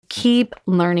keep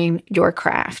learning your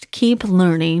craft. Keep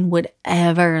learning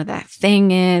whatever that thing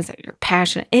is that you're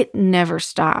passionate. It never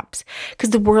stops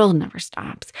because the world never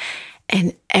stops.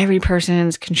 And every person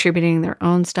is contributing their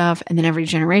own stuff. And then every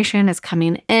generation is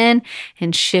coming in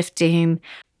and shifting.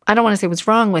 I don't want to say what's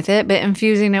wrong with it, but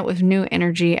infusing it with new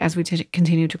energy as we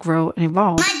continue to grow and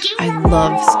evolve. I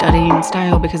love studying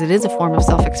style because it is a form of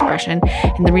self-expression.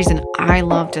 And the reason I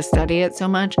love to study it so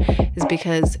much is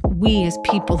because we as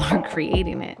people are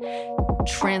creating it.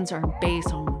 Trends are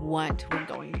based on what we're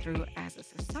going through as a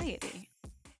society.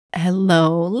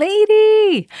 Hello,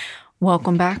 lady.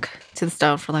 Welcome back to the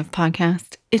Style for Life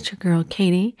podcast. It's your girl,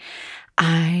 Katie.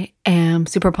 I am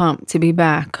super pumped to be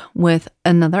back with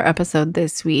another episode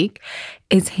this week.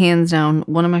 It's hands down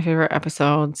one of my favorite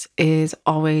episodes is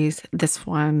always this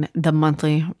one, the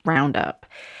monthly roundup.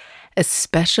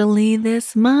 Especially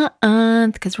this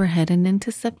month because we're heading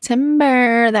into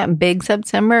September, that big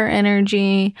September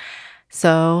energy.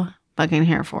 So fucking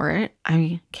here for it.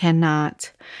 I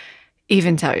cannot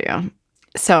even tell you.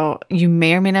 So you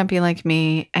may or may not be like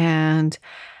me and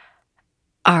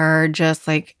are just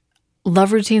like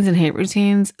love routines and hate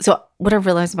routines. So what I've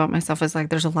realized about myself is like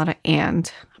there's a lot of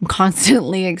and. I'm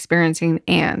constantly experiencing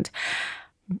and.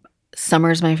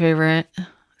 Summer's my favorite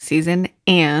season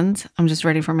and I'm just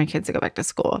ready for my kids to go back to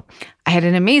school. I had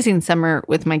an amazing summer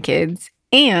with my kids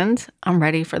and I'm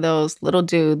ready for those little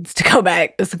dudes to go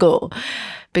back to school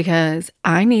because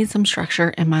I need some structure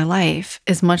in my life.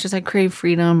 As much as I crave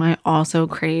freedom, I also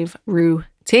crave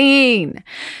routine.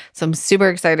 So I'm super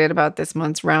excited about this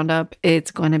month's roundup. It's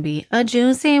going to be a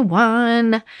juicy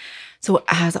one. So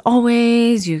as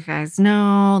always, you guys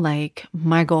know, like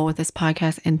my goal with this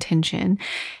podcast intention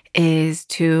is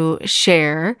to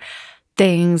share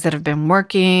things that have been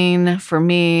working for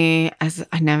me as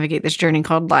I navigate this journey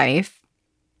called life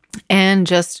and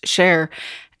just share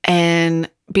and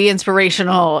be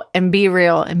inspirational and be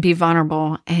real and be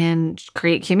vulnerable and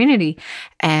create community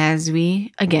as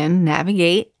we, again,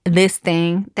 navigate this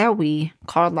thing that we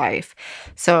call life.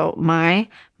 So my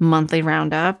monthly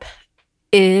roundup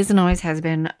is and always has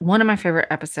been one of my favorite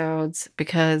episodes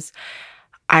because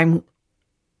I'm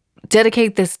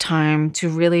dedicate this time to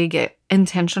really get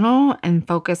intentional and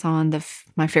focus on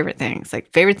my favorite things, like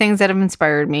favorite things that have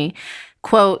inspired me,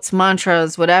 quotes,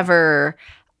 mantras, whatever,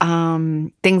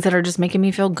 things that are just making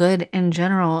me feel good in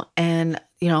general and,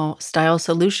 style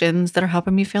solutions that are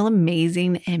helping me feel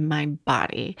amazing in my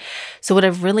body. So what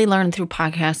I've really learned through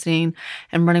podcasting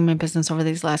and running my business over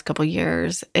these last couple of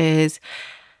years is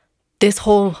this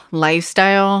whole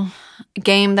lifestyle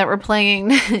game that we're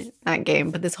playing, not game,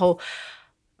 but this whole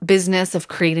business of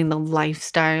creating the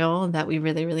lifestyle that we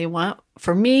really, really want,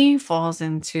 for me, falls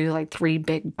into like three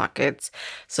big buckets.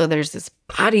 So there's this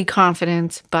body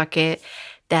confidence bucket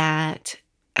that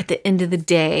at the end of the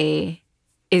day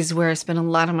is where I spend a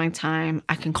lot of my time.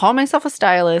 I can call myself a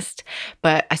stylist,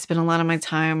 but I spend a lot of my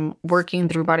time working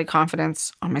through body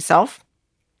confidence on myself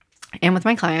and with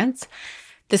my clients.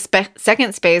 The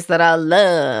second space that I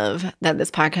love that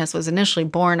this podcast was initially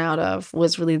born out of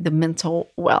was really the mental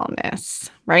wellness,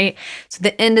 right? So at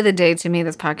the end of the day, to me,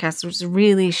 this podcast was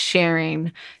really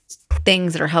sharing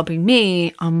things that are helping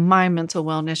me on my mental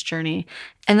wellness journey.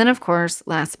 And then, of course,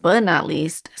 last but not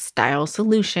least, style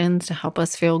solutions to help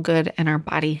us feel good in our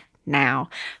body now.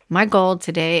 My goal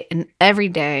today and every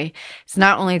day is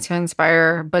not only to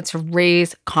inspire, but to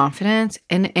raise confidence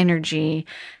and energy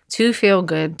to feel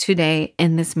good today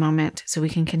in this moment so we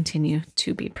can continue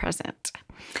to be present.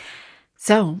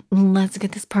 So let's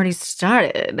get this party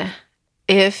started.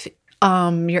 If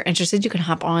you're interested, you can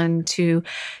hop on to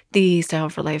the Style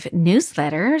for Life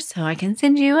newsletter so I can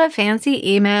send you a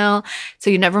fancy email so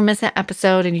you never miss an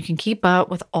episode and you can keep up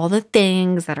with all the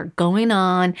things that are going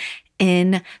on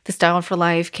in the Style for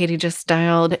Life, Katie Just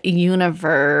Styled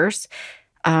universe.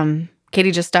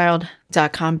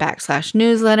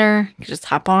 KatieJustStyled.com/newsletter. You can just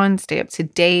hop on, stay up to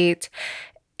date.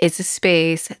 It's a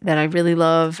space that I really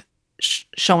love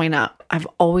showing up. I've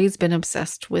always been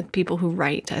obsessed with people who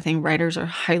write. I think writers are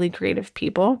highly creative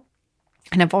people,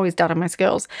 and I've always doubted my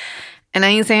skills. And I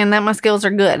ain't saying that my skills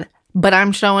are good, but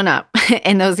I'm showing up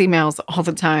in those emails all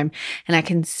the time, and I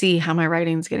can see how my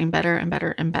writing's getting better and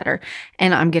better and better,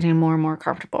 and I'm getting more and more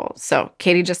comfortable. So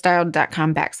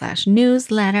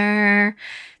KatieJustStyled.com/newsletter.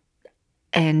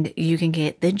 And you can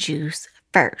get the juice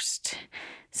first.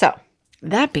 So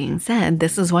that being said,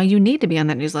 this is why you need to be on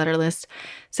that newsletter list.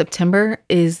 September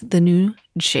is the new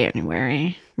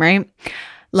January, right?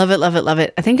 Love it, love it, love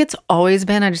it. I think it's always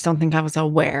been, I just don't think I was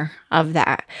aware of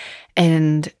that.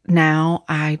 And now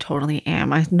I totally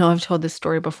am. I know I've told this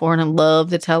story before and I love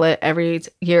to tell it every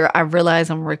year. I realize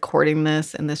I'm recording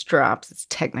this and this drops. It's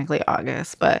technically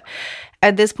August, but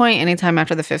at this point, anytime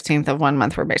after the 15th of one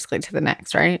month, we're basically to the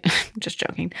next, right? Just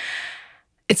joking.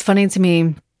 It's funny to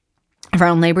me.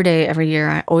 Around Labor Day every year,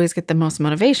 I always get the most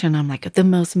motivation. I'm like the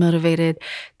most motivated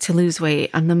to lose weight.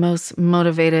 I'm the most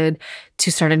motivated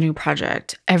to start a new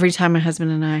project. Every time my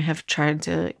husband and I have tried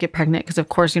to get pregnant, because of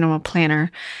course, I'm a planner,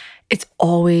 it's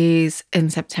always in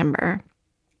September.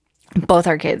 Both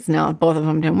our kids, now both of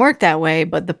them didn't work that way,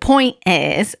 but the point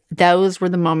is those were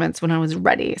the moments when I was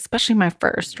ready, especially my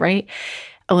first, right?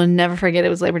 I will never forget, it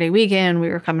was Labor Day weekend. We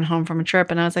were coming home from a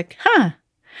trip and I was like,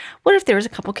 what if there was a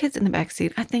couple kids in the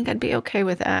backseat? I think I'd be okay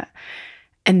with that.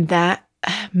 And that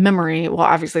memory, well,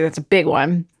 obviously that's a big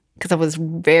one because I was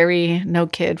very no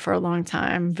kid for a long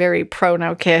time, very pro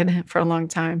no kid for a long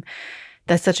time.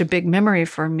 That's such a big memory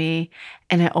for me.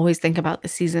 And I always think about the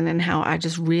season and how I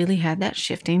just really had that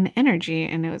shifting energy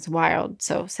and it was wild.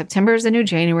 So September is the new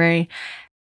January.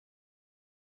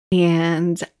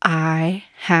 And I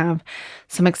have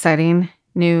some exciting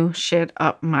new shit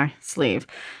up my sleeve.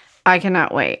 I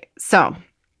cannot wait. So,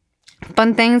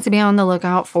 fun things to be on the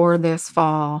lookout for this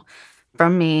fall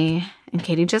from me and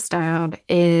Katie Just Styled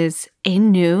is a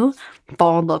new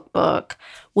fall lookbook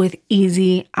with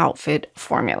easy outfit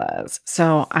formulas.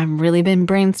 So, I've really been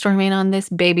brainstorming on this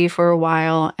baby for a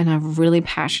while and I'm really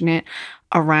passionate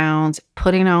around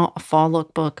putting out a fall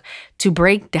lookbook to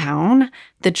break down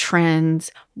the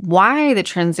trends, why the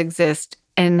trends exist,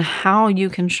 and how you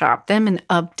can shop them and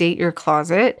update your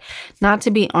closet, not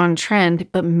to be on trend,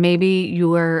 but maybe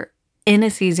you are in a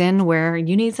season where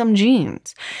you need some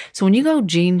jeans. So when you go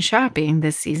jean shopping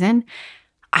this season,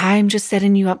 I'm just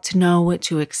setting you up to know what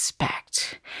to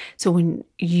expect. So when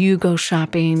you go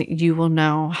shopping, you will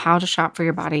know how to shop for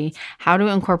your body, how to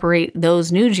incorporate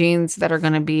those new jeans that are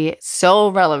going to be so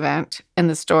relevant in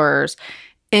the stores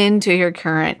into your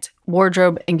current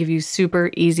wardrobe and give you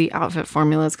super easy outfit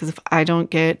formulas. Because if I don't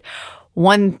get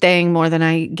one thing more than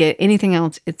I get anything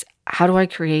else, it's how do I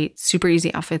create super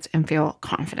easy outfits and feel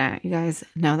confident? You guys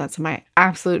know that's my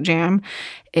absolute jam,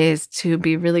 is to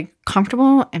be really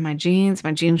comfortable in my jeans,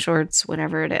 my jean shorts,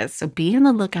 whatever it is. So be on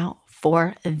the lookout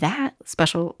for that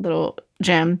special little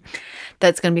gem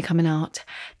that's going to be coming out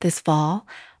this fall.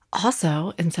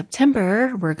 Also, in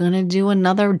September, we're going to do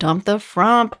another Dump the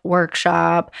Frump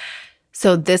workshop.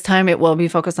 So this time it will be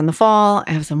focused on the fall.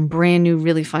 I have some brand new,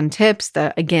 really fun tips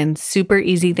that, again, super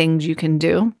easy things you can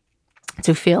do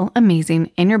to feel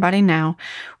amazing in your body now,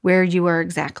 where you are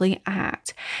exactly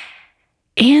at.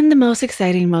 And the most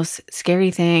exciting, most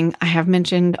scary thing I have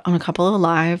mentioned on a couple of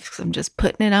lives, because I'm just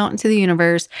putting it out into the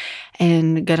universe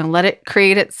and going to let it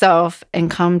create itself and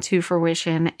come to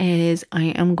fruition, is I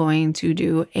am going to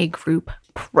do a group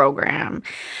program.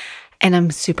 And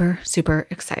I'm super, super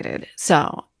excited.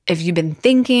 So if you've been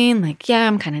thinking like, yeah,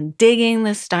 I'm kind of digging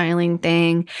this styling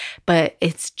thing, but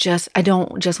it's just, I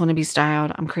don't just want to be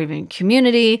styled. I'm craving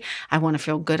community. I want to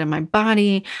feel good in my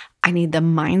body. I need the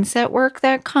mindset work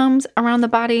that comes around the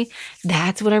body.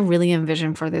 That's what I really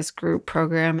envision for this group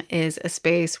program, is a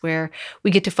space where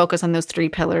we get to focus on those 3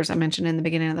 pillars I mentioned in the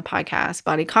beginning of the podcast: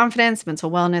 body confidence,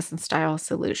 mental wellness, and style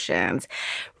solutions.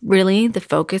 Really, the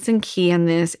focus and key on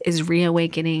this is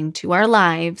reawakening to our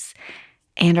lives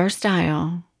and our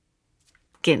style,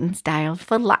 getting styled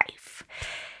for life.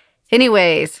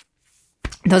 Anyways,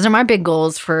 those are my big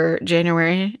goals for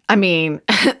January.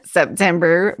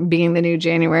 September being the new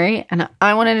January. And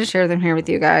I wanted to share them here with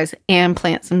you guys and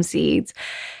plant some seeds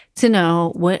to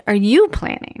know, what are you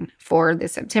planning for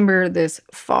this September, this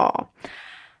fall?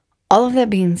 All of that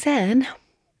being said,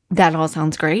 that all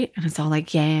sounds great. And it's all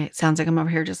like, yeah, it sounds like I'm over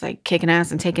here just like kicking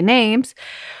ass and taking names,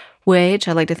 which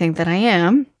I like to think that I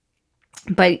am.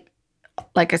 But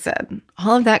like I said,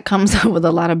 all of that comes with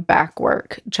a lot of back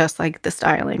work, just like the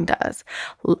styling does.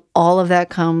 All of that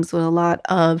comes with a lot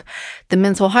of the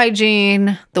mental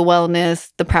hygiene, the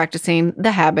wellness, the practicing,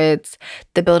 the habits,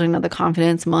 the building of the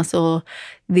confidence muscle,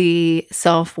 the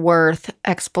self-worth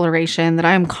exploration that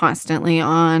I'm constantly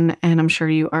on, and I'm sure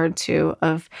you are too,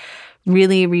 of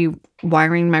really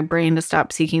rewiring my brain to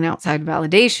stop seeking outside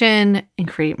validation and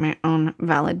create my own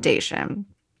validation.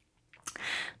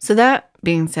 So that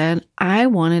being said, I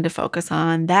wanted to focus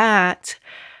on that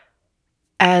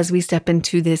as we step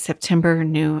into this September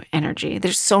new energy.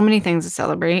 There's so many things to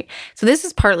celebrate. So this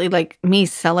is partly like me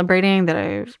celebrating that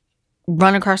I've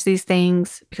run across these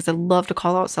things, because I love to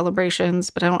call out celebrations,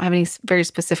 but I don't have any very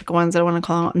specific ones that I want to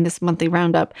call out in this monthly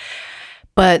roundup.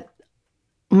 But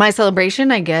my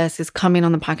celebration, I guess, is coming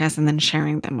on the podcast and then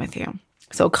sharing them with you.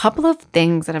 So a couple of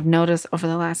things that I've noticed over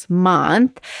the last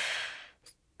month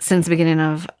since the beginning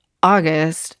of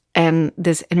August, and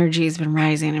this energy has been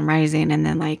rising and rising. And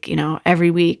then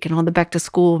every week and all the back to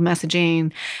school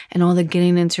messaging and all the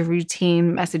getting into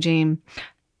routine messaging,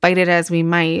 fight it as we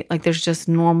might, there's just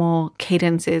normal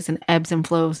cadences and ebbs and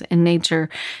flows in nature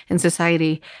and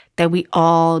society that we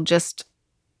all just,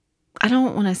 I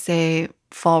don't want to say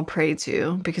fall prey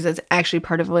to, because that's actually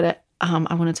part of what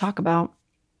I want to talk about,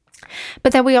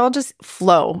 but that we all just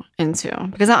flow into,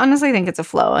 because I honestly think it's a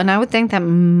flow. And I would think that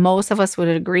most of us would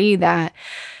agree that,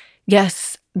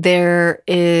 yes, there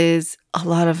is a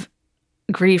lot of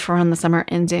grief around the summer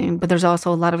ending, but there's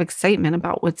also a lot of excitement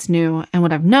about what's new. And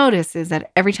what I've noticed is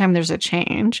that every time there's a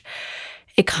change,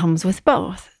 it comes with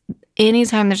both.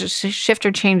 Anytime there's a shift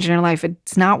or change in your life,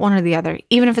 it's not one or the other.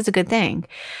 Even if it's a good thing,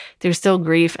 there's still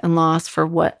grief and loss for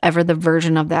whatever the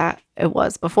version of that it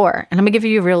was before. And I'm gonna give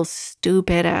you a real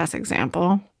stupid ass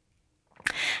example.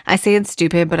 I say it's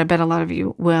stupid, but I bet a lot of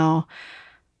you will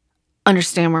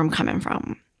understand where I'm coming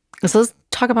from. So let's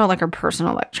talk about our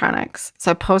personal electronics. So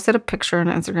I posted a picture on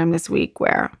Instagram this week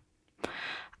where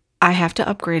I have to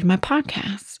upgrade my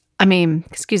podcast. I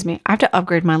have to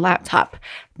upgrade my laptop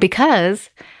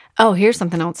because, here's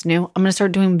something else new. I'm going to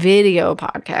start doing video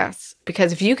podcasts,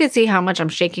 because if you could see how much I'm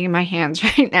shaking in my hands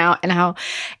right now and how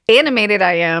animated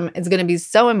I am, it's going to be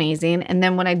so amazing. And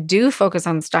then when I do focus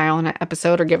on style in an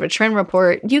episode or give a trend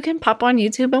report, you can pop on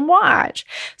YouTube and watch.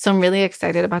 So I'm really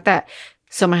excited about that.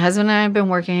 So my husband and I have been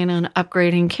working on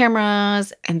upgrading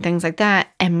cameras and things like that.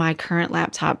 And my current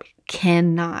laptop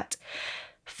cannot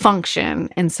function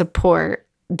and support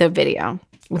the video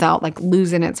without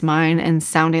losing its mind and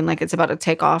sounding like it's about to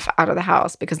take off out of the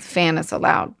house because the fan is so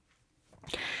loud.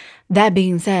 That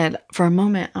being said, for a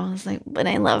moment, I was like, but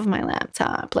I love my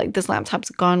laptop. This laptop's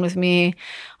gone with me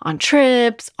on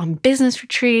trips, on business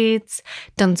retreats,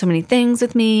 done so many things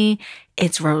with me.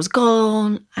 It's rose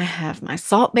gold. I have my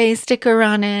Salt Bae sticker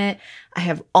on it. I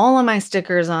have all of my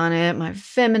stickers on it. My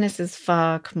feminist as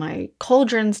fuck, my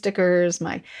cauldron stickers,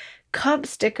 my cup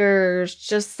stickers,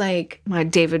 just my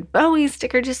David Bowie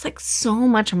sticker, just so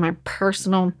much of my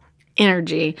personal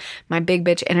energy, my big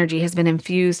bitch energy has been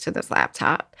infused to this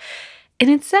laptop. And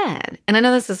it's sad. And I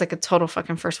know this is a total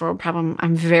fucking first world problem.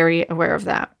 I'm very aware of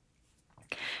that.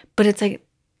 But it's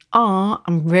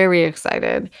I'm very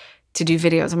excited to do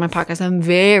videos on my podcast. I'm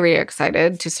very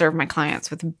excited to serve my clients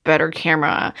with better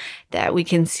camera that we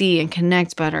can see and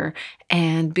connect better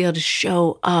and be able to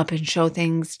show up and show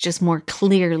things just more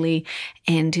clearly,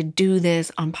 and to do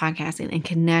this on podcasting and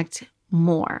connect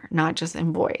more, not just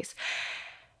in voice.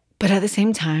 But at the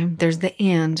same time, there's the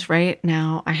and. Right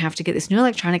now, I have to get this new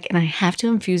electronic and I have to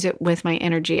infuse it with my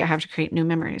energy. I have to create new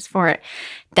memories for it.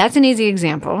 That's an easy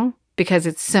example because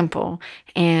it's simple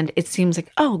and it seems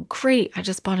like, oh, great, I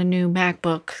just bought a new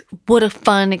MacBook. What a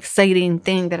fun, exciting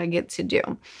thing that I get to do.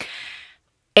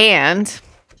 And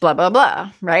blah, blah,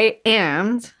 blah, right?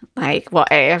 And I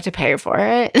have to pay for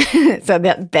it. So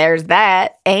there's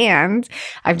that. And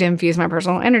I have to infuse my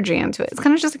personal energy into it. It's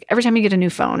kind of just every time you get a new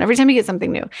phone, every time you get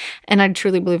something new. And I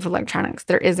truly believe electronics,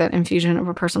 there is that infusion of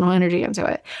a personal energy into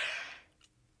it.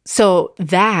 So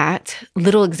that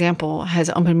little example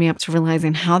has opened me up to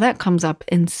realizing how that comes up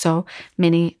in so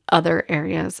many other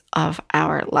areas of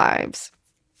our lives.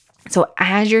 So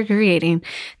as you're creating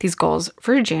these goals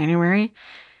for January,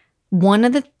 one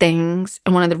of the things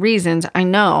and one of the reasons I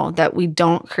know that we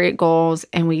don't create goals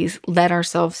and we let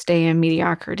ourselves stay in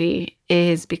mediocrity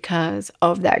is because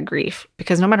of that grief.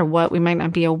 Because no matter what, we might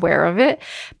not be aware of it,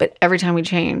 but every time we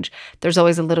change, there's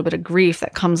always a little bit of grief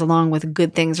that comes along with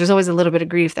good things. There's always a little bit of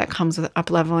grief that comes with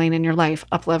up-leveling in your life,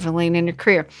 up-leveling in your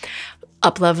career,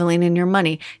 up-leveling in your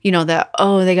money. They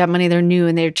got money, they're new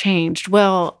and they're changed.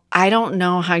 Well, I don't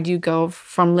know how you go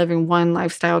from living one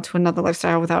lifestyle to another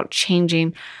lifestyle without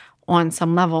changing on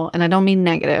some level. And I don't mean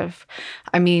negative.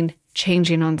 I mean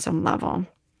changing on some level.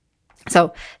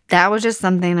 So that was just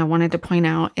something I wanted to point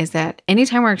out, is that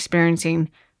anytime we're experiencing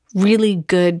really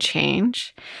good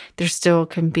change, there still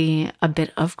can be a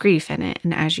bit of grief in it.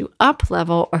 And as you up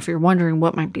level, or if you're wondering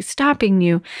what might be stopping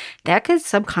you, that could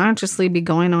subconsciously be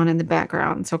going on in the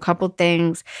background. So a couple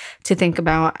things to think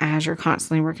about as you're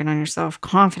constantly working on your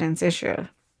self-confidence issue.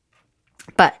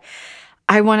 But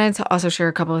I wanted to also share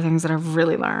a couple of things that I've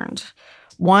really learned.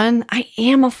 One, I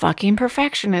am a fucking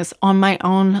perfectionist on my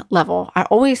own level. I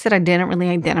always said I didn't really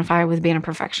identify with being a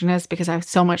perfectionist because I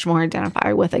so much more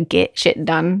identify with a get shit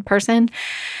done person.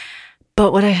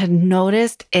 But what I had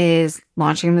noticed is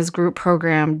launching this group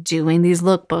program, doing these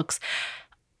lookbooks,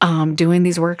 doing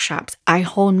these workshops. I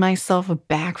hold myself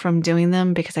back from doing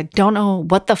them because I don't know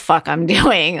what the fuck I'm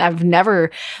doing. I've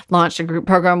never launched a group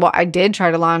program. Well, I did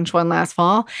try to launch one last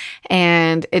fall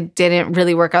and it didn't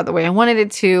really work out the way I wanted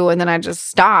it to. And then I just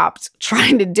stopped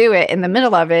trying to do it in the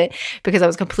middle of it because I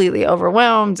was completely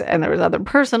overwhelmed and there was other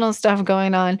personal stuff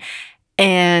going on.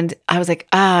 And I was like,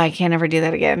 I can't ever do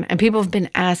that again. And people have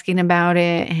been asking about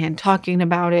it and talking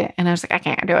about it. And I was like, I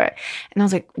can't do it. And I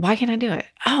was like, why can't I do it?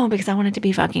 Oh, because I want it to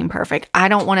be fucking perfect. I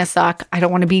don't want to suck. I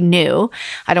don't want to be new.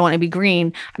 I don't want to be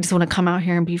green. I just want to come out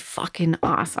here and be fucking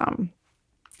awesome.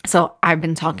 So I've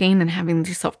been talking and having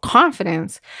these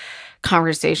self-confidence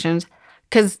conversations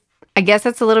because I guess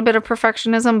it's a little bit of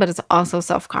perfectionism, but it's also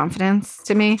self-confidence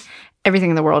to me.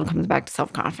 Everything in the world comes back to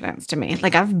self-confidence to me.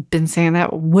 Like I've been saying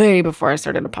that way before I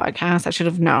started a podcast. I should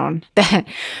have known that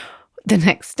the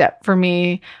next step for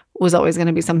me was always going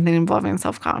to be something involving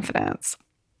self-confidence.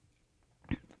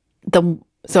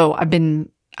 So I've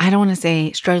been, I don't want to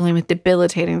say struggling with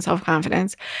debilitating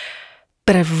self-confidence,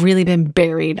 but I've really been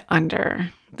buried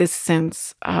under this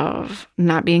sense of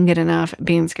not being good enough,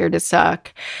 being scared to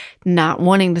suck, not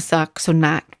wanting to suck, so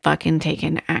not fucking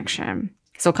taking action.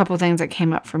 So a couple of things that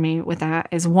came up for me with that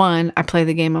is one, I play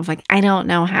the game of like, I don't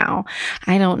know how.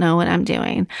 I don't know what I'm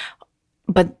doing.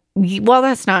 But while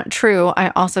that's not true, I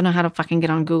also know how to fucking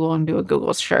get on Google and do a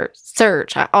Google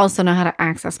search. I also know how to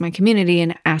access my community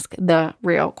and ask the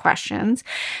real questions.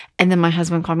 And then my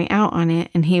husband called me out on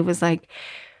it. And he was like,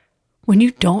 when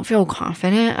you don't feel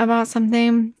confident about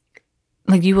something,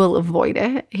 like you will avoid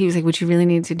it. He was like, what you really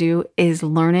need to do is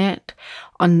learn it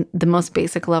on the most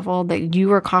basic level that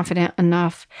you are confident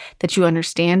enough that you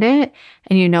understand it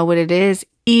and you know what it is,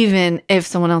 even if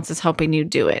someone else is helping you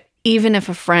do it. Even if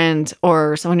a friend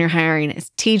or someone you're hiring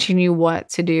is teaching you what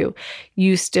to do,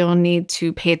 you still need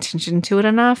to pay attention to it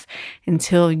enough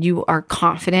until you are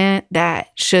confident that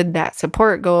should that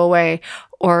support go away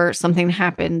or something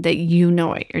happen that you know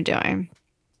what you're doing.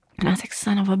 And I was like,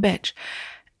 son of a bitch.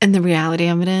 And the reality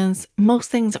of it is, most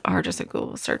things are just a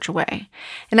Google search away.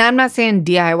 And I'm not saying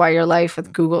DIY your life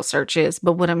with Google searches,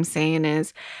 but what I'm saying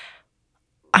is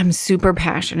I'm super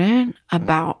passionate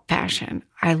about fashion.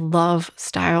 I love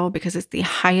style because it's the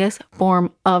highest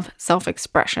form of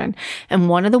self-expression. And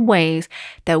one of the ways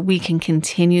that we can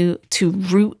continue to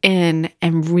root in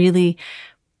and really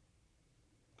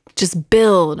just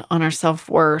build on our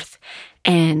self-worth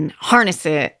and harness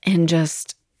it and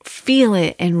just feel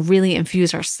it and really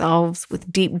infuse ourselves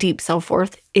with deep, deep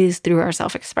self-worth is through our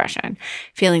self-expression.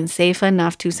 Feeling safe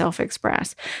enough to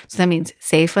self-express. So that means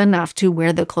safe enough to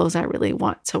wear the clothes I really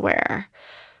want to wear,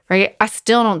 right? I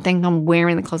still don't think I'm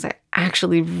wearing the clothes I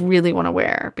actually really want to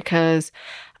wear because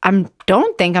I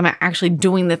don't think I'm actually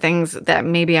doing the things that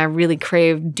maybe I really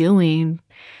crave doing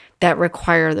that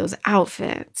require those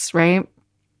outfits, right?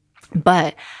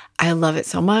 But I love it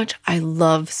so much. I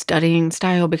love studying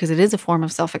style because it is a form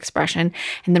of self-expression.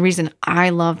 And the reason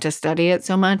I love to study it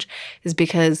so much is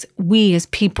because we as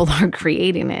people are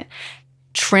creating it.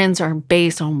 Trends are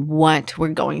based on what we're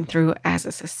going through as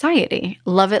a society.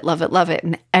 Love it, love it, love it.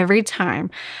 And every time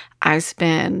I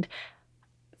spend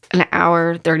an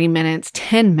hour, 30 minutes,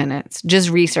 10 minutes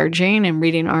just researching and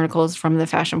reading articles from the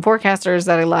fashion forecasters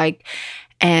that I like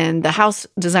and the house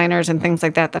designers and things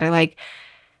like that I like,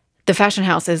 the fashion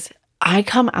houses, I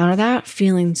come out of that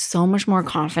feeling so much more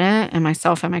confident in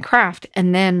myself and my craft.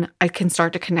 And then I can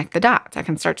start to connect the dots. I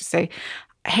can start to say,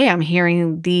 hey, I'm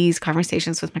hearing these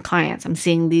conversations with my clients. I'm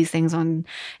seeing these things on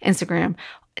Instagram.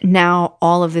 Now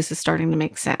all of this is starting to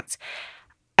make sense.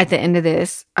 At the end of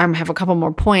this, I have a couple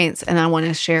more points and I want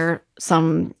to share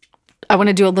I want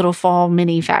to do a little fall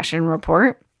mini fashion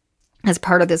report as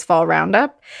part of this fall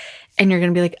roundup. And you're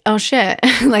going to be like, oh shit,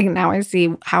 like now I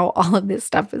see how all of this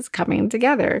stuff is coming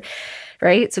together,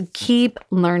 right? So keep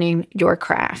learning your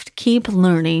craft. Keep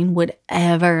learning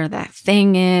whatever that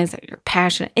thing is that you're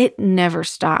passionate. It never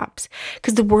stops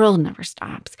because the world never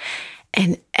stops.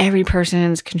 And every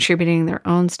person is contributing their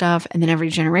own stuff. And then every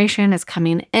generation is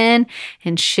coming in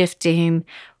and shifting.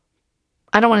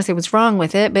 I don't want to say what's wrong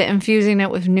with it, but infusing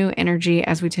it with new energy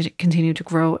as we continue to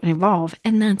grow and evolve.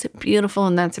 And that's beautiful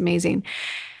and that's amazing.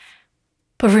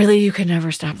 But really, you can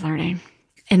never stop learning.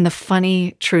 And the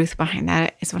funny truth behind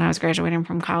that is when I was graduating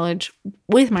from college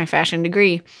with my fashion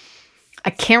degree,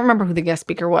 I can't remember who the guest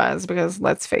speaker was because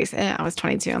let's face it, I was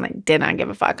 22 and like did not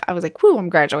give a fuck. I was like, whoo, I'm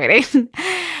graduating.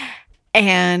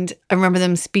 And I remember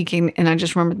them speaking and I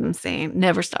just remember them saying,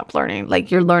 never stop learning. Like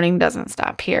your learning doesn't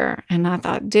stop here. And I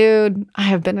thought, dude, I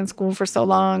have been in school for so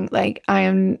long. Like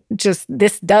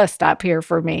this does stop here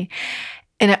for me.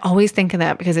 And I always think of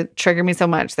that because it triggered me so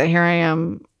much that here I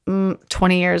am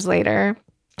 20 years later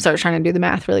So I was trying to do the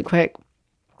math really quick.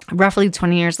 Roughly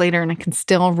 20 years later, and I can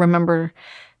still remember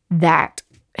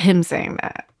him saying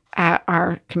that at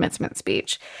our commencement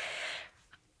speech.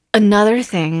 Another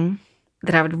thing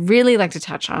that I would really like to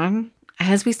touch on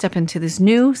as we step into this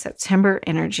new September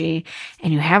energy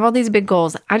and you have all these big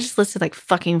goals, I just listed like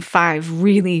fucking 5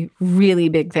 really, really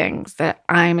big things that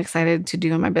I'm excited to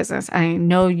do in my business. I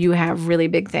know you have really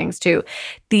big things too.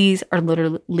 These are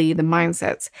literally the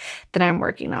mindsets that I'm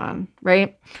working on,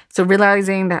 right? So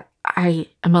realizing that I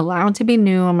am allowed to be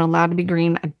new. I'm allowed to be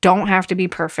green. I don't have to be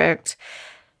perfect.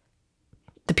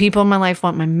 The people in my life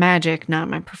want my magic, not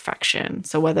my perfection.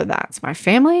 So whether that's my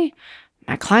family,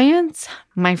 my clients,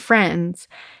 my friends,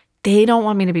 they don't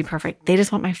want me to be perfect. They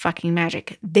just want my fucking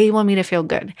magic. They want me to feel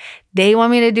good. They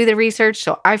want me to do the research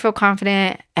so I feel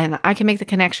confident and I can make the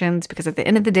connections, because at the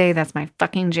end of the day, that's my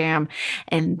fucking jam.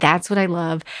 And that's what I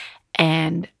love.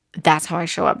 And that's how I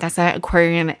show up. That's that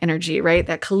Aquarian energy, right?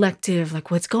 That collective,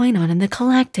 like what's going on in the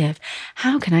collective?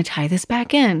 How can I tie this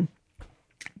back in?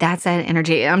 That's that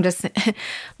energy. I'm just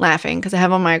laughing because I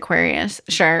have on my Aquarius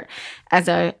shirt as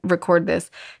I record this.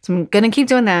 So I'm going to keep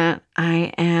doing that.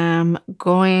 I am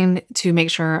going to make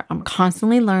sure I'm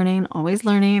constantly learning, always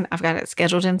learning. I've got it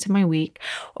scheduled into my week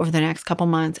over the next couple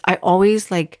months. I always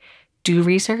do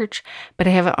research, but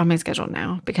I have it on my schedule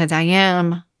now because I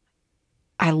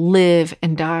live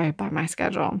and die by my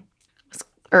schedule.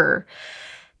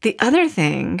 The other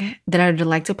thing that I would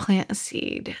like to plant a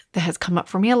seed that has come up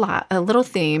for me a lot, a little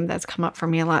theme that's come up for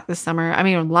me a lot this summer. I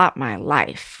mean, a lot my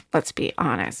life, let's be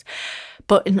honest.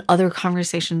 But in other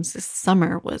conversations this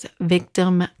summer was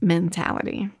victim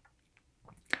mentality.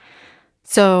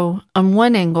 So on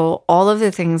one angle, all of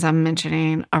the things I'm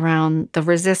mentioning around the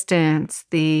resistance,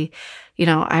 I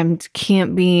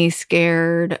can't be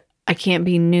scared, I can't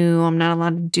be new. I'm not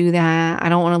allowed to do that. I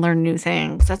don't want to learn new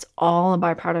things. That's all a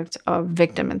byproduct of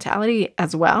victim mentality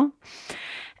as well.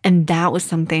 And that was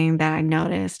something that I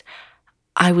noticed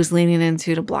I was leaning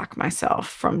into to block myself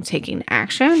from taking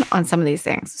action on some of these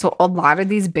things. So a lot of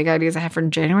these big ideas I have for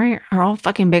January are all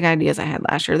fucking big ideas I had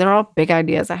last year. They're all big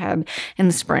ideas I had in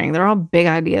the spring. They're all big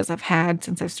ideas I've had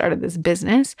since I've started this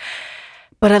business.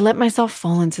 But I let myself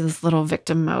fall into this little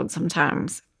victim mode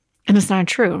sometimes. And it's not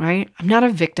true, right? I'm not a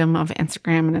victim of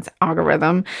Instagram and its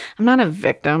algorithm. I'm not a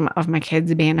victim of my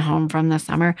kids being home from the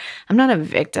summer. I'm not a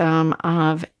victim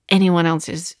of anyone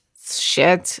else's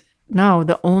shit. No,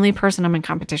 the only person I'm in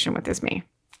competition with is me.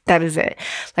 That is it.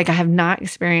 I have not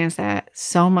experienced that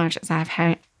so much as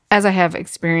I have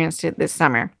experienced it this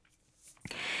summer,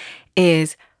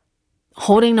 is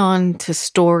holding on to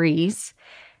stories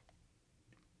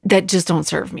that just don't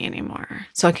serve me anymore.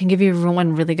 So I can give you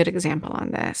one really good example on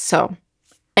this. So,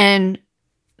 and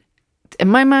in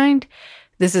my mind,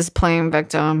 this is playing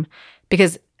victim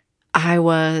because I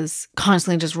was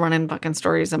constantly just running fucking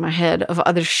stories in my head of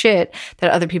other shit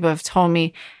that other people have told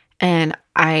me. And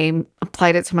I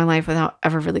applied it to my life without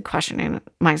ever really questioning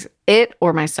it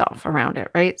or myself around it,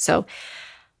 right? So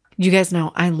you guys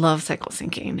know I love cycle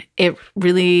syncing. It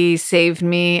really saved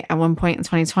me at one point in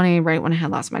 2020, right when I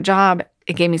had lost my job.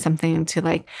 It gave me something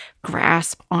to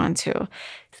grasp onto.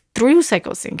 Through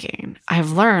cycle syncing,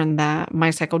 I've learned that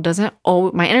my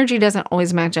energy doesn't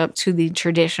always match up to the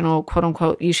traditional quote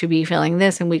unquote, you should be feeling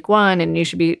this in week 1 and you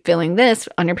should be feeling this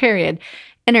on your period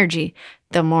energy.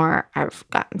 The more I've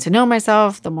gotten to know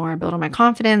myself, the more I build on my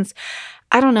confidence.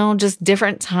 I don't know, just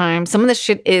different times. Some of this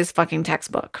shit is fucking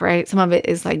textbook, right? Some of it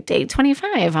is day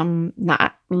 25. I'm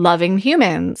not loving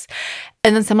humans.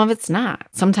 And then some of it's not.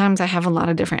 Sometimes I have a lot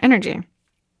of different energy.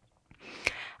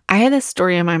 I had this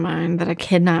story in my mind that I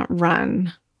could not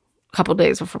run a couple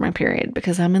days before my period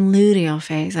because I'm in luteal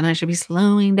phase and I should be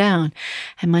slowing down.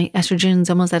 And my estrogen's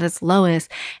almost at its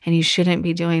lowest and you shouldn't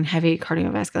be doing heavy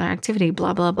cardiovascular activity,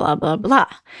 blah, blah, blah, blah, blah.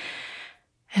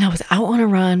 And I was out on a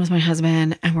run with my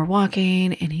husband and we're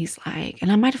walking and he's like, and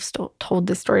I might have told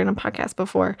this story on a podcast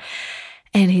before.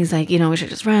 And he's like, we should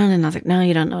just run. And I was like, no,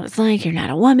 you don't know what it's like. You're not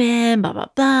a woman, blah, blah,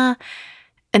 blah.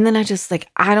 And then I just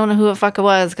I don't know who the fuck it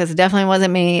was because it definitely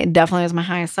wasn't me. It definitely was my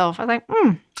highest self. I was like,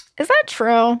 is that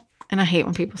true? And I hate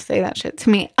when people say that shit to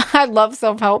me. I love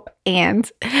self-help and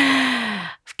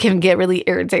can get really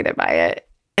irritated by it.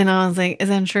 And I was like, is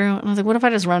that true? And I was like, what if I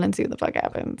just run and see what the fuck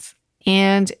happens?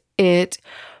 And it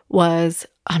was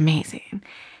amazing.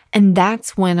 And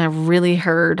that's when I really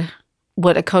heard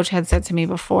what a coach had said to me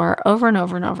before over and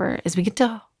over and over is we get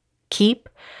to keep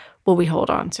what we hold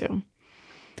on to.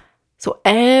 So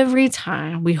every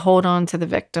time we hold on to the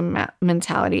victim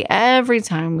mentality, every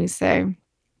time we say,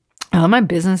 oh, my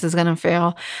business is going to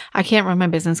fail. I can't run my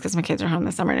business because my kids are home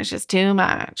this summer and it's just too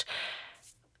much.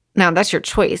 Now, that's your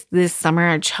choice. This summer,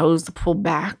 I chose to pull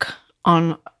back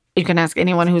on. You can ask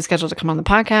anyone who's scheduled to come on the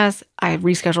podcast. I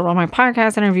rescheduled all my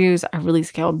podcast interviews. I really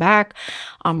scaled back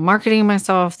on marketing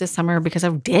myself this summer because I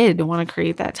did want to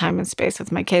create that time and space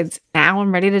with my kids. Now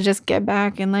I'm ready to just get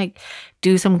back and like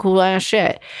do some cool ass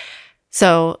shit.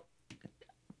 So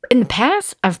in the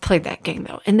past, I've played that game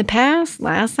though. In the past,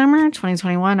 last summer,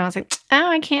 2021, I was like, oh,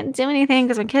 I can't do anything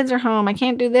because my kids are home. I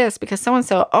can't do this because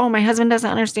so-and-so, oh, my husband doesn't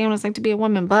understand what it's like to be a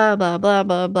woman, blah, blah, blah,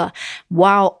 blah, blah.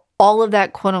 While all of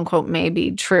that quote unquote may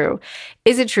be true,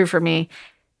 is it true for me?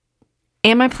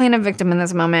 Am I playing a victim in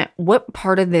this moment? What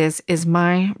part of this is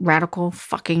my radical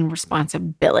fucking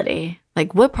responsibility?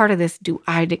 Like, what part of this do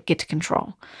I get to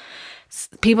control?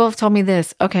 People have told me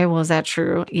this. Okay, well, is that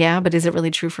true? Yeah, but is it really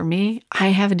true for me? I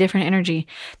have a different energy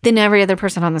than every other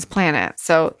person on this planet.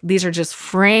 So these are just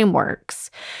frameworks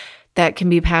that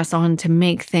can be passed on to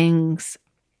make things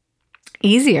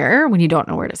easier when you don't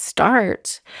know where to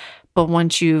start. But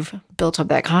once you've built up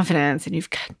that confidence and you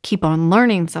keep on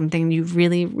learning something, you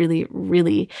really, really,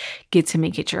 really get to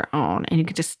make it your own. And you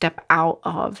get to step out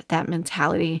of that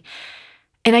mentality.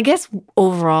 And I guess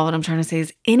overall, what I'm trying to say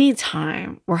is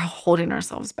anytime we're holding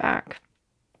ourselves back,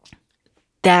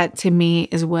 that to me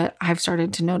is what I've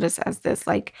started to notice as this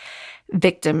like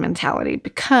victim mentality.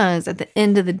 Because at the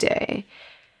end of the day,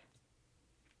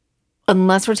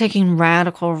 unless we're taking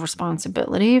radical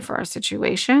responsibility for our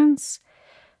situations,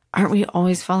 aren't we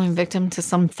always falling victim to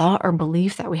some thought or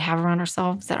belief that we have around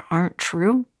ourselves that aren't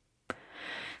true?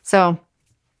 So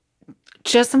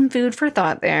just some food for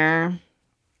thought there.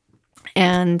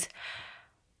 And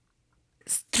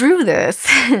through this,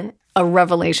 a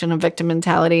revelation of victim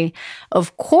mentality,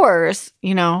 of course,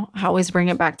 I always bring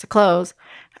it back to clothes.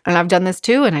 And I've done this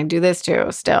too, and I do this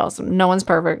too still. So no one's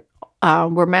perfect.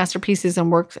 We're masterpieces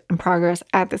and works in progress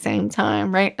at the same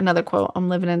time, right? Another quote I'm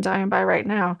living and dying by right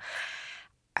now.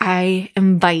 I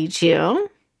invite you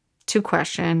to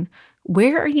question,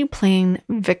 where are you playing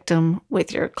victim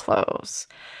with your clothes?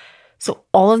 So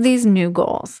all of these new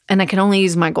goals, and I can only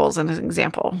use my goals as an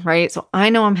example, right? So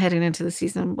I know I'm heading into the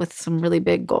season with some really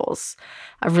big goals.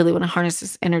 I really want to harness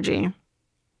this energy.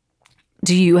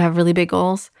 Do you have really big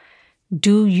goals?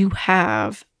 Do you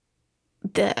have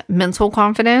the mental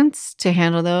confidence to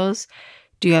handle those?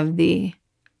 Do you have the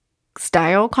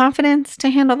style confidence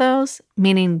to handle those?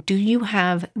 Meaning, do you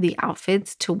have the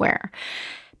outfits to wear?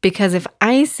 Because if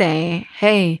I say,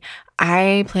 hey,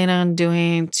 I plan on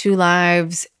doing 2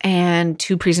 lives and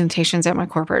 2 presentations at my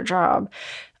corporate job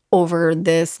over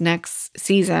this next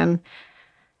season,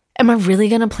 am I really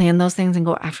going to plan those things and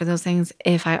go after those things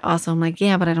if I also am like,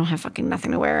 yeah, but I don't have fucking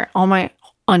nothing to wear. All my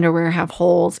underwear have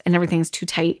holes and everything's too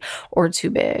tight or too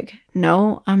big.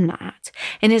 No, I'm not.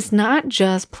 And it's not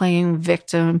just playing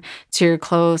victim to your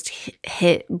clothes to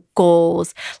hit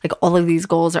goals. Like all of these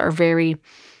goals are very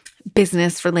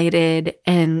business related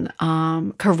and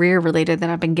career related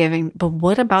that I've been giving. But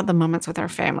what about the moments with our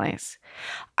families?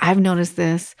 I've noticed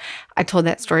this. I told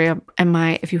that story in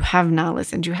my, if you have not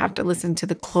listened, you have to listen to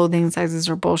the clothing sizes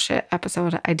are bullshit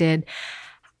episode I did.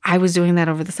 I was doing that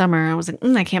over the summer. I was like,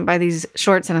 I can't buy these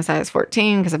shorts in a size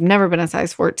 14 because I've never been a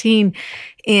size 14.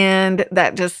 And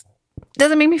that just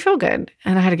doesn't make me feel good.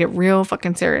 And I had to get real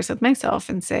fucking serious with myself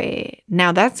and say,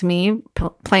 now that's me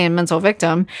playing mental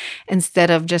victim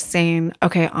instead of just saying,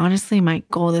 okay, honestly, my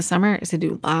goal this summer is to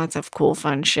do lots of cool,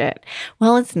 fun shit.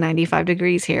 Well, it's 95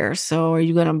 degrees here. So are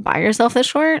you going to buy yourself the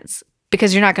shorts?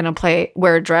 Because you're not going to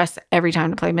wear a dress every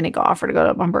time to play mini golf or to go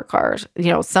to bumper cars.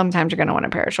 Sometimes you're going to want a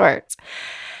pair of shorts.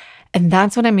 And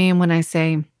that's what I mean when I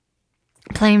say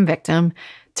playing victim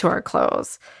to our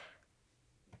clothes.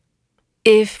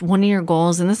 If one of your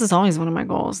goals, and this is always one of my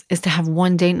goals, is to have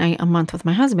one date night a month with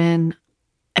my husband,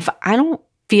 if I don't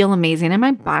feel amazing in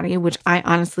my body, which I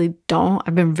honestly don't,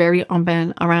 I've been very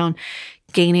open around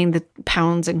gaining the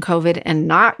pounds in COVID and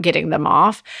not getting them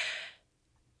off.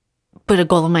 But a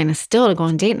goal of mine is still to go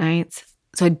on date nights.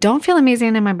 So I don't feel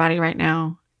amazing in my body right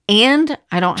now. And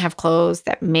I don't have clothes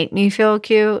that make me feel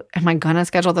cute. Am I going to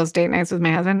schedule those date nights with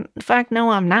my husband? In fact, no,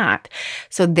 I'm not.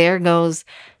 So there goes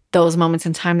those moments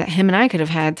in time that him and I could have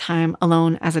had time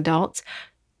alone as adults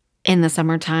in the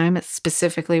summertime,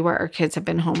 specifically where our kids have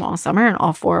been home all summer and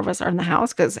all 4 of us are in the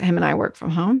house because him and I work from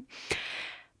home.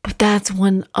 But that's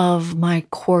one of my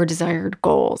core desired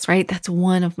goals, right? That's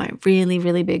one of my really,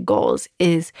 really big goals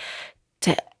is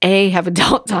to A, have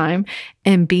adult time,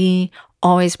 and B,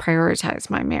 always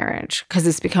prioritize my marriage because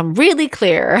it's become really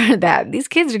clear that these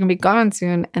kids are going to be gone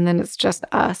soon and then it's just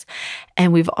us.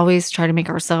 And we've always tried to make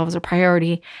ourselves a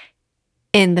priority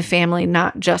in the family,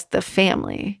 not just the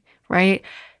family, right?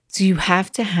 So you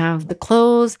have to have the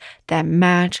clothes that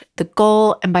match the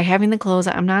goal. And by having the clothes,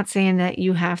 I'm not saying that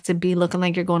you have to be looking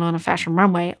like you're going on a fashion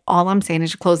runway. All I'm saying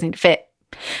is your clothes need to fit.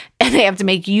 And they have to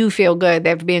make you feel good. They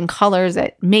have to be in colors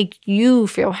that make you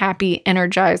feel happy,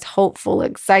 energized, hopeful,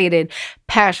 excited,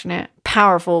 passionate,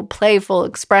 powerful, playful,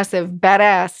 expressive,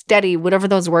 badass, steady, whatever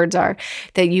those words are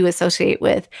that you associate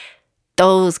with.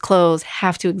 Those clothes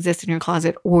have to exist in your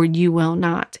closet or you will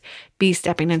not be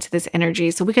stepping into this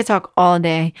energy. So we could talk all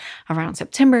day around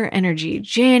September energy,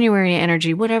 January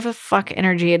energy, whatever fuck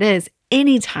energy it is,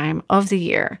 any time of the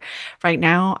year. Right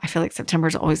now, I feel like September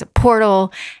is always a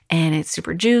portal and it's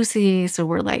super juicy. So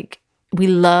we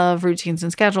love routines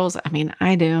and schedules. I mean,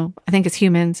 I do. I think as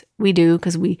humans, we do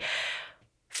because we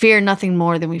fear nothing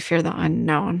more than we fear the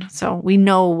unknown. So we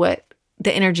know what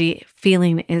the energy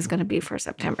feeling is going to be for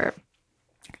September.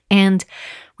 And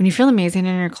when you feel amazing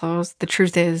in your clothes, the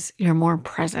truth is you're more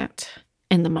present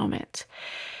in the moment.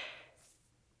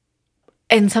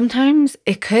 And sometimes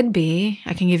it could be,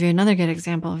 I can give you another good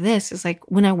example of this, is like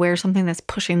when I wear something that's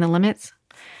pushing the limits,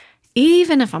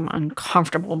 even if I'm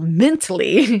uncomfortable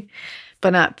mentally, but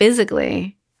not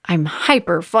physically, I'm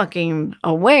hyper fucking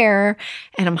aware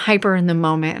and I'm hyper in the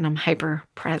moment and I'm hyper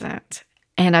present.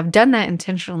 And I've done that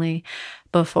intentionally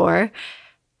before.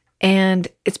 And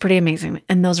it's pretty amazing.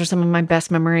 And those are some of my best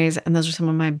memories. And those are some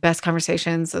of my best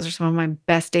conversations. Those are some of my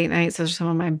best date nights. Those are some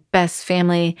of my best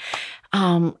family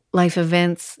life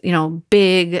events,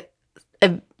 big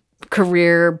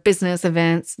career, business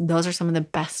events. Those are some of the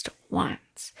best ones.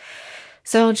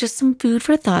 So just some food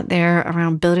for thought there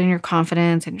around building your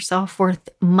confidence and your self-worth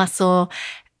muscle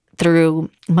through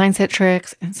mindset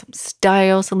tricks and some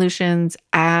style solutions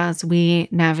as we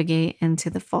navigate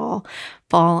into the fall.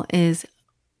 Fall is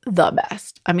the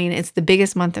best. I mean, it's the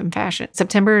biggest month in fashion.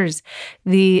 September is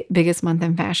the biggest month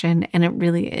in fashion, and it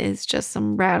really is just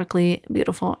some radically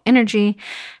beautiful energy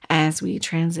as we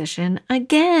transition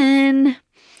again.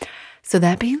 So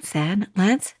that being said,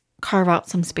 let's carve out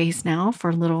some space now for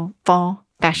a little fall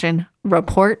fashion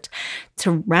report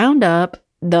to round up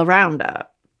the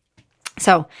roundup.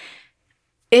 So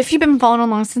if you've been following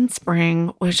along since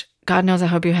spring, which God knows I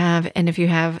hope you have, and if you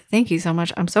have, thank you so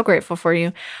much. I'm so grateful for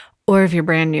you. Or if you're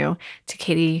brand new to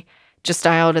Katie Just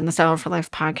Styled and the Style for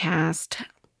Life podcast,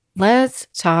 let's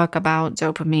talk about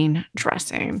dopamine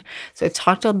dressing. So I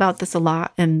talked about this a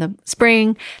lot in the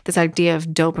spring. This idea of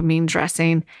dopamine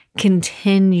dressing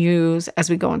continues as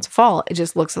we go into fall. It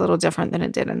just looks a little different than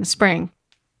it did in the spring.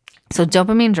 So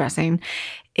dopamine dressing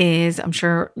is, I'm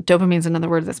sure dopamine is another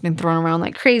word that's been thrown around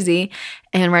like crazy.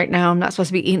 And right now I'm not supposed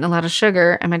to be eating a lot of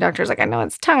sugar. And my doctor's like, I know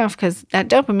it's tough because that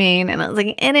dopamine. And I was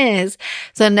like, it is.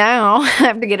 So now I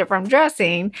have to get it from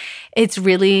dressing. It's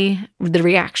really the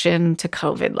reaction to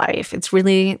COVID life. It's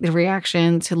really the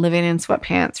reaction to living in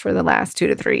sweatpants for the last 2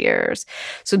 to 3 years.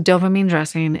 So dopamine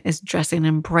dressing is dressing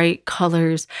in bright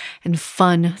colors and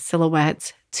fun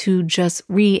silhouettes to just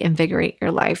reinvigorate your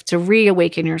life, to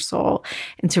reawaken your soul,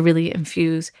 and to really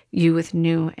infuse you with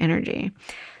new energy.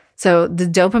 So the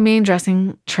dopamine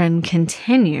dressing trend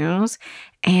continues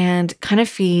and kind of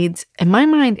feeds, in my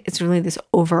mind, it's really this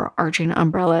overarching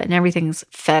umbrella and everything's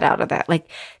fed out of that. Like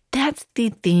that's the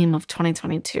theme of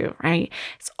 2022, right?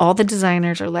 It's all the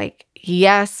designers are like,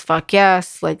 yes, fuck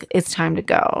yes, like it's time to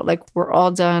go. Like we're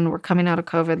all done. We're coming out of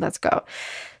COVID. Let's go.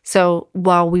 So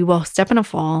while we will step into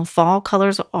fall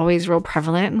colors are always real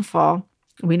prevalent in fall.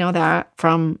 We know that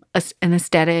from an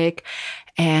aesthetic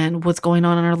and what's going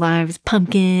on in our lives,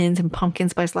 pumpkins and pumpkin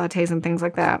spice lattes and things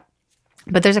like that.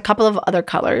 But there's a couple of other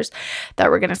colors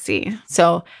that we're going to see.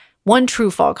 So one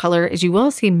true fall color is you will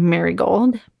see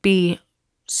marigold be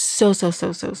so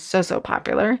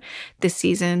popular this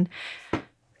season.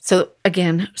 So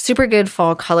again, super good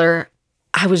fall color.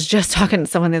 I was just talking to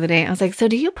someone the other day. I was like, so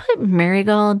do you put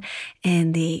marigold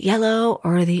in the yellow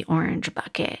or the orange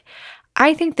bucket?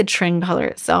 I think the trend color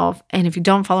itself, and if you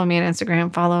don't follow me on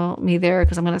Instagram, follow me there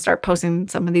because I'm going to start posting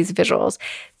some of these visuals.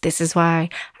 This is why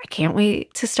I can't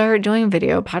wait to start doing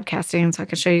video podcasting so I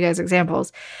can show you guys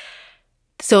examples.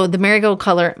 So the marigold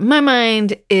color, in my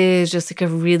mind, is just like a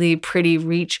really pretty,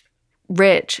 rich,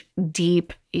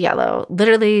 deep yellow.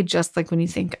 Literally just like when you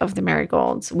think of the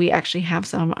marigolds, we actually have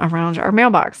some around our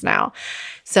mailbox now.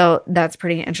 So that's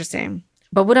pretty interesting.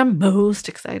 But what I'm most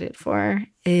excited for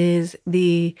is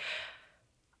the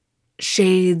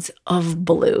shades of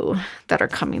blue that are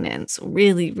coming in. So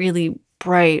really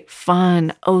bright,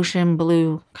 fun, ocean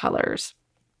blue colors.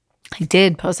 I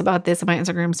did post about this in my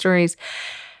Instagram stories.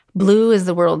 Blue is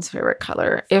the world's favorite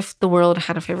color. If the world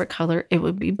had a favorite color, it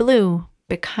would be blue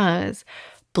because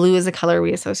Blue is a color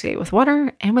we associate with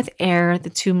water and with air, the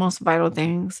two most vital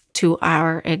things to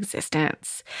our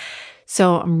existence.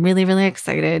 So I'm really, really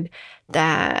excited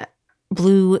that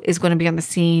blue is going to be on the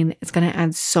scene. It's going to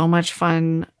add so much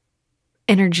fun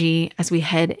energy as we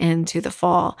head into the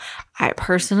fall. I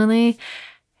personally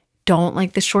don't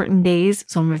like the shortened days,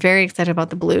 so I'm very excited about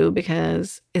the blue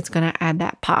because it's going to add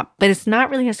that pop. But it's not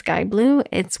really a sky blue.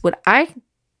 It's what I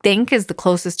think is the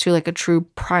closest to like a true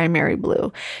primary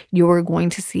blue. You're going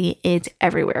to see it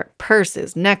everywhere.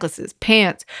 Purses, necklaces,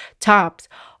 pants, tops,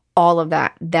 all of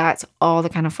that. That's all the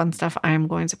kind of fun stuff I'm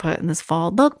going to put in this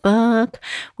fall lookbook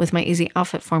with my easy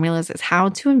outfit formulas, is how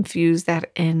to infuse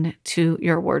that into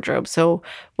your wardrobe. So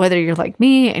whether you're like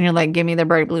me and you're like, give me the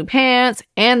bright blue pants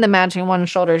and the matching one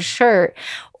shoulder shirt,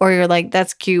 or you're like,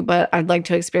 that's cute, but I'd like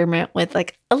to experiment with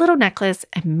like a little necklace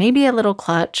and maybe a little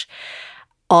clutch.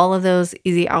 All of those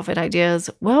easy outfit ideas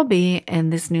will be in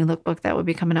this new lookbook that will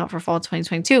be coming out for fall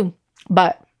 2022.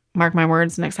 But mark my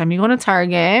words, next time you go to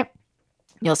Target,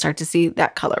 you'll start to see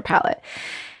that color palette.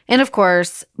 And of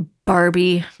course,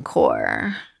 Barbie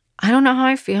core. I don't know how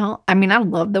I feel. I mean, I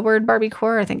love the word Barbie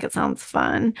core. I think it sounds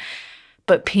fun.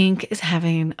 But pink is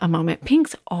having a moment.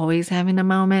 Pink's always having a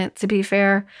moment, to be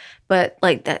fair. But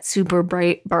like that super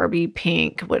bright Barbie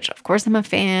pink, which of course I'm a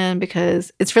fan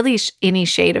because it's really any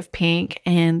shade of pink.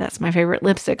 And that's my favorite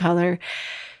lipstick color.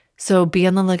 So be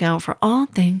on the lookout for all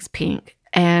things pink.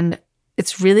 And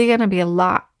it's really going to be a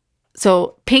lot.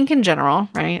 So pink in general,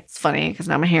 right? It's funny because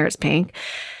now my hair is pink.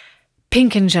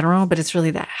 Pink in general, but it's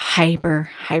really that hyper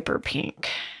pink.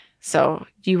 So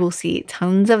you will see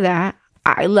tons of that.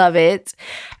 I love it.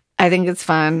 I think it's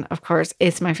fun. Of course,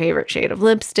 it's my favorite shade of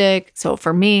lipstick. So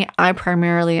for me, I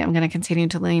primarily am going to continue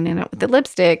to lean in it with the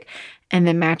lipstick and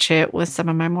then match it with some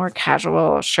of my more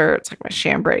casual shirts, like my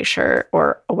chambray shirt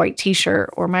or a white t-shirt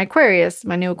or my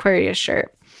new Aquarius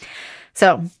shirt.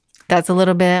 So that's a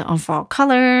little bit on fall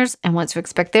colors and what to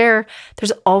expect there.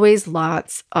 There's always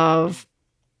lots of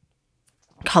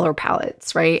color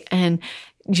palettes, right? And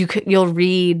you'll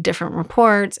read different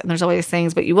reports and there's always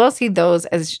things, but you will see those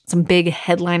as some big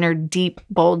headliner, deep,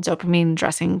 bold dopamine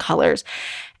dressing colors.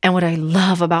 And what I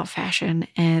love about fashion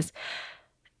is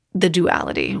the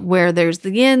duality, where there's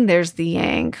the yin, there's the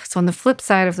yang. So on the flip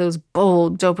side of those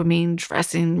bold dopamine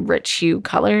dressing rich hue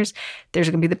colors, there's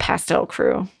going to be the pastel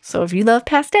crew. So if you love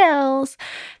pastels,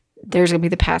 there's going to be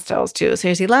the pastels too. So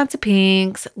you see lots of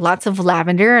pinks, lots of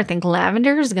lavender. I think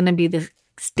lavender is going to be the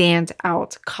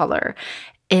standout color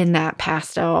in that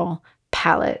pastel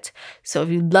palette. So if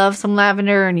you love some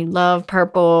lavender and you love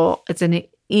purple, it's an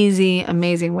easy,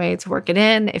 amazing way to work it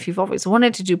in. If you've always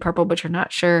wanted to do purple, but you're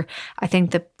not sure, I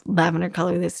think the lavender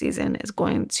color this season is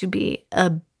going to be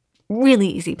a really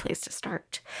easy place to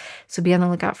start. So be on the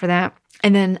lookout for that.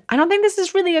 And then I don't think this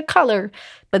is really a color,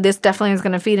 but this definitely is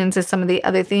going to feed into some of the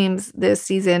other themes this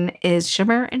season is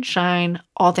shimmer and shine,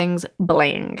 all things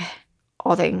bling.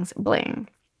 All things bling.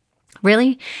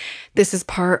 Really, this is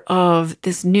part of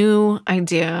this new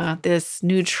idea, this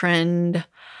new trend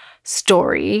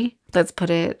story, let's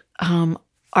put it,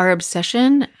 our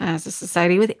obsession as a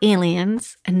society with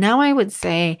aliens. And now I would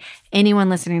say anyone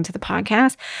listening to the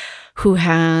podcast who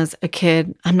has a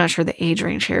kid, I'm not sure the age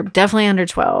range here, definitely under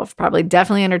 12, probably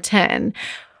definitely under 10.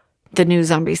 The new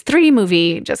Zombies 3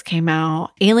 movie just came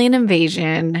out, Alien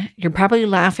Invasion. You're probably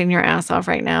laughing your ass off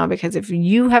right now because if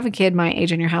you have a kid my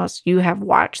age in your house, you have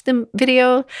watched the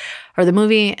video or the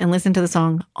movie and listened to the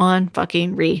song on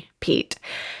fucking repeat.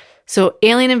 So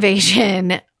Alien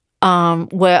Invasion,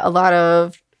 what a lot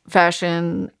of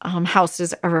fashion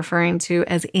houses are referring to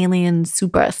as Alien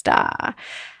Superstar.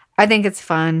 I think it's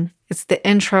fun. It's the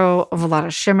intro of a lot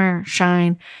of shimmer,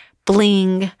 shine,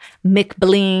 bling,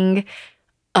 McBling.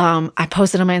 I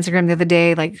posted on my Instagram the other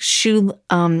day, like shoe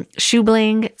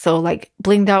bling. So like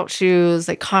blinged out shoes,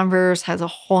 like Converse has a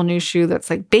whole new shoe that's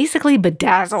like basically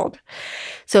bedazzled.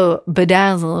 So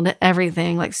bedazzled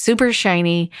everything, like super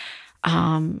shiny,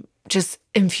 just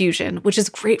infusion, which is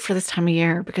great for this time of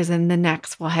year because then the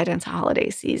next we'll head into holiday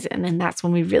season. And that's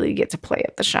when we really get to play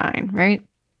up the shine, right?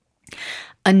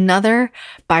 Another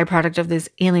byproduct of this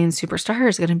Alien Superstar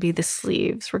is going to be the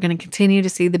sleeves. We're going to continue to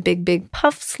see the big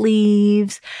puff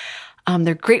sleeves.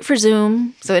 They're great for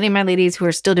Zoom. So any of my ladies who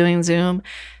are still doing Zoom,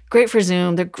 great for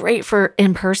Zoom. They're great for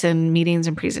in-person meetings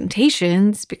and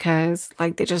presentations because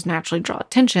like they just naturally draw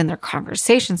attention. They're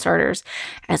conversation starters.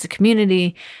 As a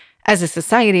community, as a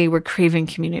society, we're craving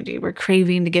community. We're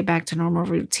craving to get back to normal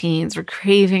routines. We're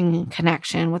craving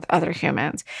connection with other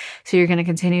humans. So you're going to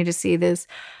continue to see this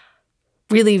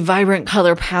really vibrant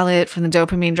color palette from the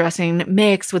dopamine dressing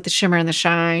mixed with the shimmer and the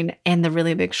shine and the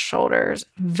really big shoulders.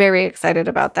 Very excited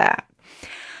about that.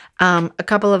 A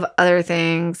couple of other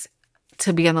things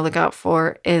to be on the lookout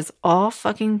for is all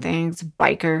fucking things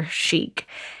biker chic.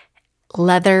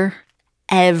 Leather,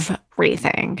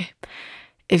 everything.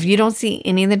 If you don't see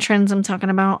any of the trends I'm talking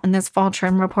about in this fall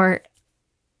trend report,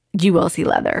 you will see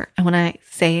leather. And when I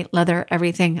say leather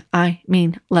everything, I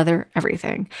mean leather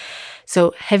everything.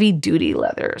 So heavy duty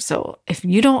leather. So if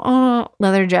you don't own a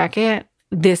leather jacket,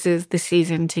 this is the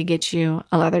season to get you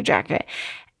a leather jacket.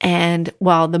 And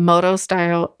while the moto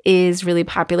style is really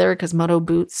popular because moto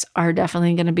boots are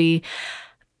definitely going to be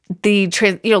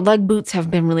lug boots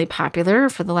have been really popular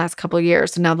for the last couple of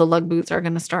years. So now the lug boots are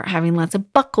going to start having lots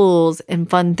of buckles and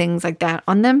fun things like that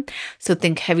on them. So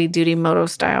think heavy duty moto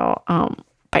style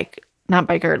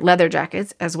leather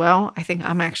jackets as well. I think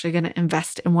I'm actually going to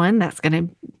invest in one. That's going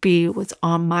to be what's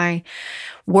on my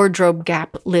wardrobe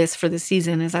gap list for the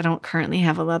season is I don't currently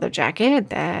have a leather jacket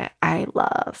that I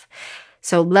love.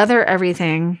 So leather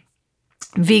everything,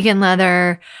 vegan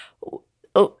leather,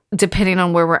 depending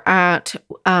on where we're at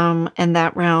in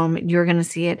that realm, you're going to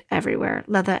see it everywhere.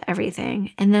 Leather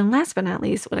everything. And then last but not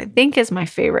least, what I think is my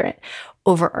favorite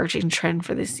overarching trend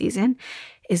for this season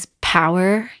is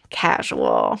power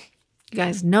casual. You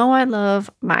guys know I love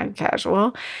my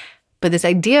casual, but this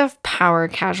idea of power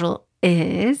casual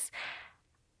is,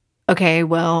 okay,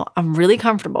 well, I'm really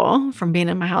comfortable from being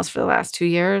in my house for the last 2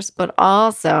 years, but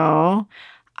also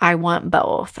I want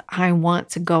both. I want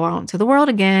to go out into the world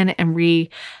again and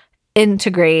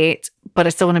reintegrate, but I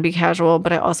still want to be casual,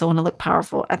 but I also want to look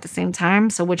powerful at the same time.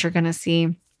 So what you're going to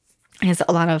see is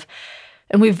a lot of,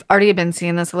 and we've already been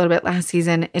seeing this a little bit last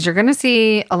season, is you're going to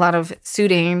see a lot of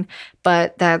suiting,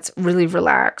 but that's really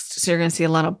relaxed. So you're going to see a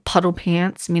lot of puddle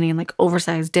pants, meaning like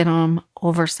oversized denim,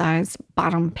 oversized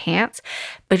bottom pants,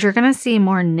 but you're going to see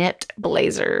more knit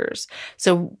blazers.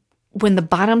 So when the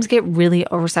bottoms get really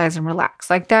oversized and relaxed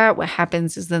like that, what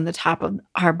happens is then the top of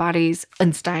our bodies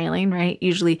and styling, right,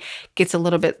 usually gets a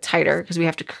little bit tighter because we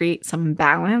have to create some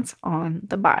balance on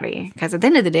the body. Because at the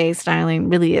end of the day, styling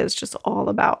really is just all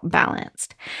about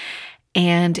balanced.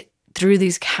 And through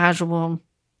these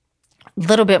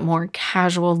little bit more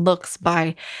casual looks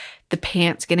by the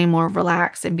pants getting more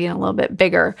relaxed and being a little bit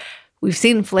bigger, we've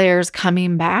seen flares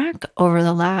coming back over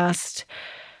the last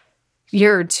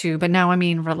year or two, but now I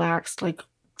mean relaxed, like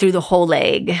through the whole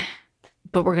leg.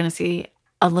 But we're going to see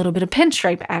a little bit of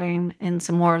pinstripe adding and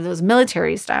some more of those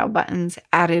military style buttons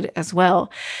added as well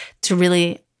to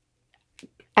really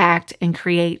act and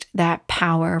create that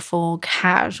powerful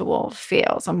casual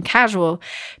feel. So I'm casual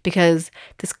because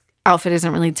this outfit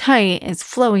isn't really tight, it's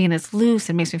flowy and it's loose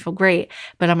and makes me feel great,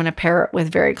 but I'm going to pair it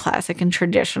with very classic and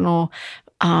traditional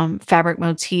fabric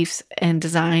motifs and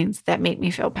designs that make me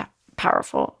feel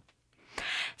powerful.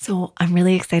 So I'm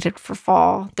really excited for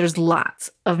fall. There's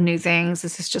lots of new things.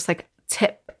 This is just like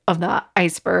tip of the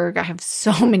iceberg. I have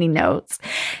so many notes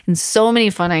and so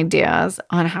many fun ideas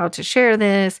on how to share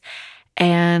this.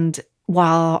 And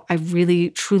while I really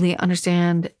truly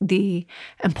understand the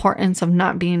importance of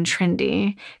not being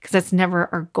trendy, because that's never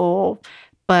our goal,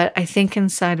 but I think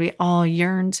inside we all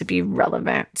yearn to be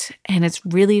relevant. And it's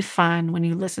really fun when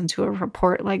you listen to a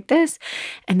report like this,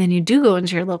 and then you do go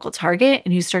into your local Target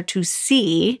and you start to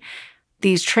see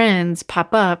these trends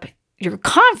pop up. Your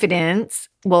confidence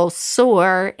will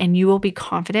soar and you will be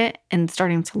confident and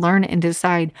starting to learn and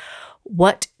decide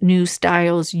what new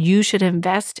styles you should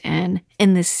invest in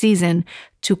this season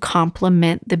to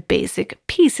complement the basic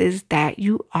pieces that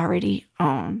you already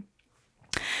own.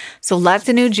 So lots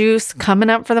of new juice coming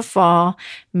up for the fall.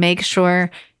 Make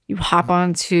sure you hop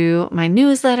onto my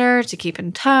newsletter to keep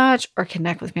in touch or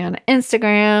connect with me on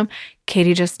Instagram,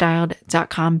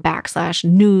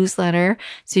 katiejuststyled.com/newsletter.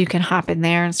 So you can hop in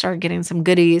there and start getting some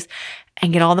goodies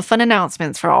and get all the fun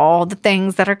announcements for all the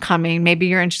things that are coming. Maybe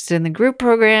you're interested in the group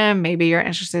program. Maybe you're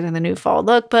interested in the new fall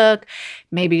lookbook.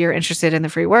 Maybe you're interested in the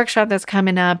free workshop that's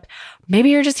coming up. Maybe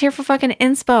you're just here for fucking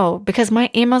inspo because my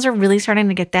emails are really starting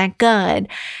to get that good.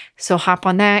 So hop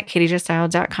on that,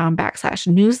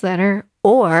 katiejuststyled.com/newsletter.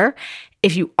 Or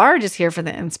if you are just here for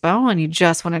the inspo and you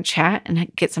just want to chat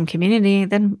and get some community,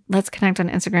 then let's connect on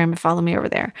Instagram and follow me over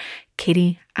there,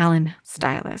 Katie Allen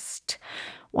Stylist.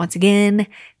 Once again,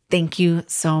 thank you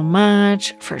so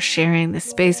much for sharing this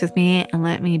space with me and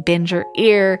let me bend your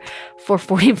ear for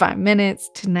 45 minutes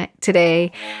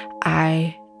today.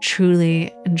 I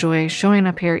truly enjoy showing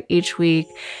up here each week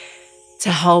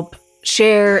to help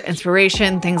share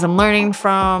inspiration, things I'm learning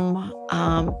from,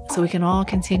 so we can all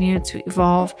continue to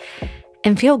evolve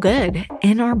and feel good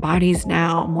in our bodies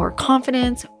now. More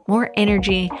confidence, more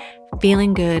energy,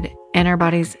 feeling good in our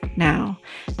bodies now.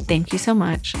 Thank you so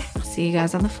much. I'll see you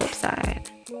guys on the flip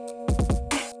side.